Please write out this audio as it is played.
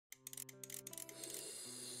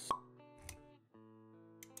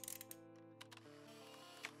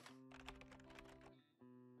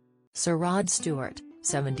Sir Rod Stewart,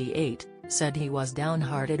 78, said he was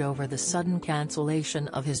downhearted over the sudden cancellation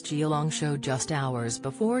of his Geelong show just hours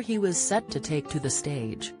before he was set to take to the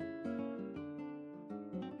stage.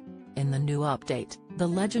 In the new update, the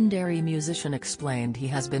legendary musician explained he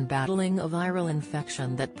has been battling a viral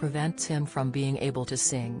infection that prevents him from being able to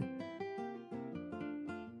sing.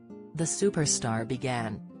 The superstar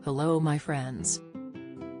began, "Hello my friends.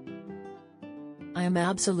 I am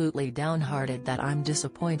absolutely downhearted that I'm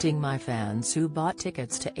disappointing my fans who bought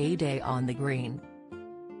tickets to A Day on the Green.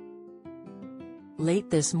 Late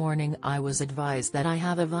this morning I was advised that I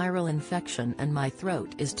have a viral infection and my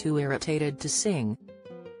throat is too irritated to sing.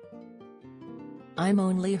 I'm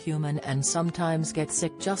only human and sometimes get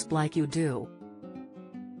sick just like you do."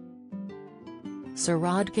 Sir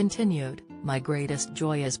Rod continued, "My greatest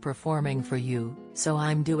joy is performing for you, so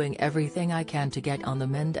I'm doing everything I can to get on the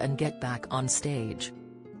mend and get back on stage."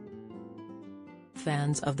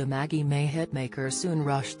 Fans of the Maggie May hitmaker soon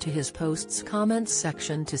rushed to his post's comments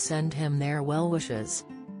section to send him their well wishes.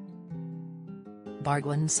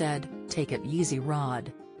 Bargwin said, "Take it easy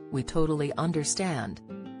Rod. We totally understand.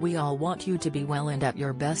 We all want you to be well and at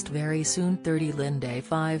your best very soon." 30 Linday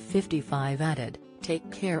 555 added, "Take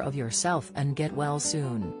care of yourself and get well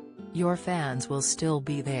soon. Your fans will still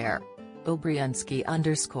be there."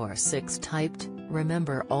 Obriensky_6 typed,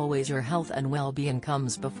 "Remember always your health and well-being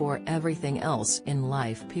comes before everything else in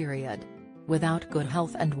life period. Without good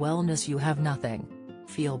health and wellness you have nothing.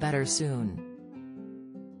 Feel better soon."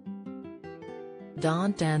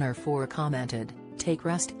 Don Tanner 4 commented, "Take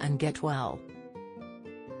rest and get well.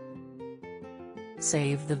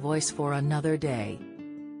 Save the voice for another day.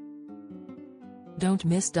 Don't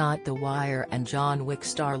miss. The Wire and John Wick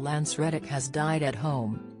star Lance Reddick has died at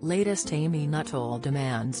home. Latest Amy Nuttall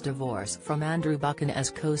demands divorce from Andrew Buchan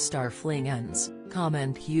as co-star fling ends.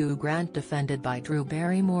 Comment Hugh Grant defended by Drew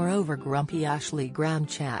Barrymore over grumpy Ashley Graham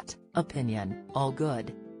chat. Opinion, all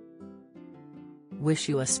good. Wish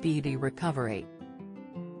you a speedy recovery."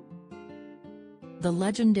 The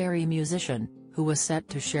legendary musician, who was set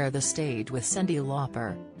to share the stage with Cyndi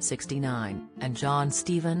Lauper, 69, and John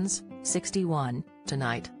Stevens, 61,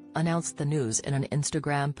 tonight, announced the news in an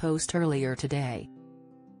Instagram post earlier today.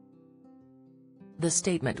 The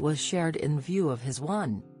statement was shared in view of his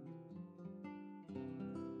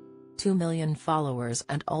 1.2 million followers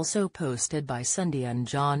and also posted by Cyndi and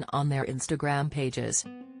John on their Instagram pages.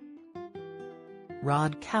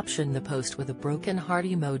 Rod captioned the post with a broken heart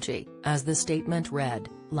emoji, as the statement read,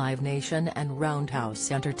 "Live Nation and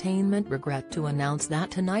Roundhouse Entertainment regret to announce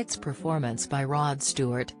that tonight's performance by Rod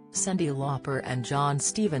Stewart, Cyndi Lauper and John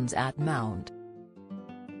Stevens at Mount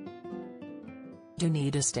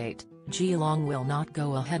Duneed Estate, Geelong will not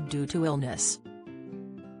go ahead due to illness.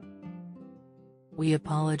 We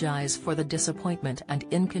apologise for the disappointment and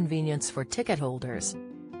inconvenience for ticket holders.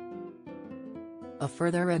 A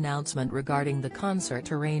further announcement regarding the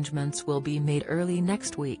concert arrangements will be made early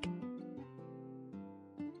next week.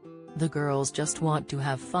 The girls just want to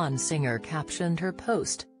have fun," singer captioned her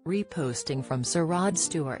post, reposting from Sir Rod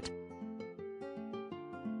Stewart.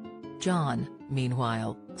 John,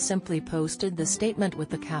 meanwhile, simply posted the statement with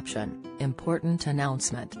the caption, "Important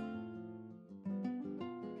announcement.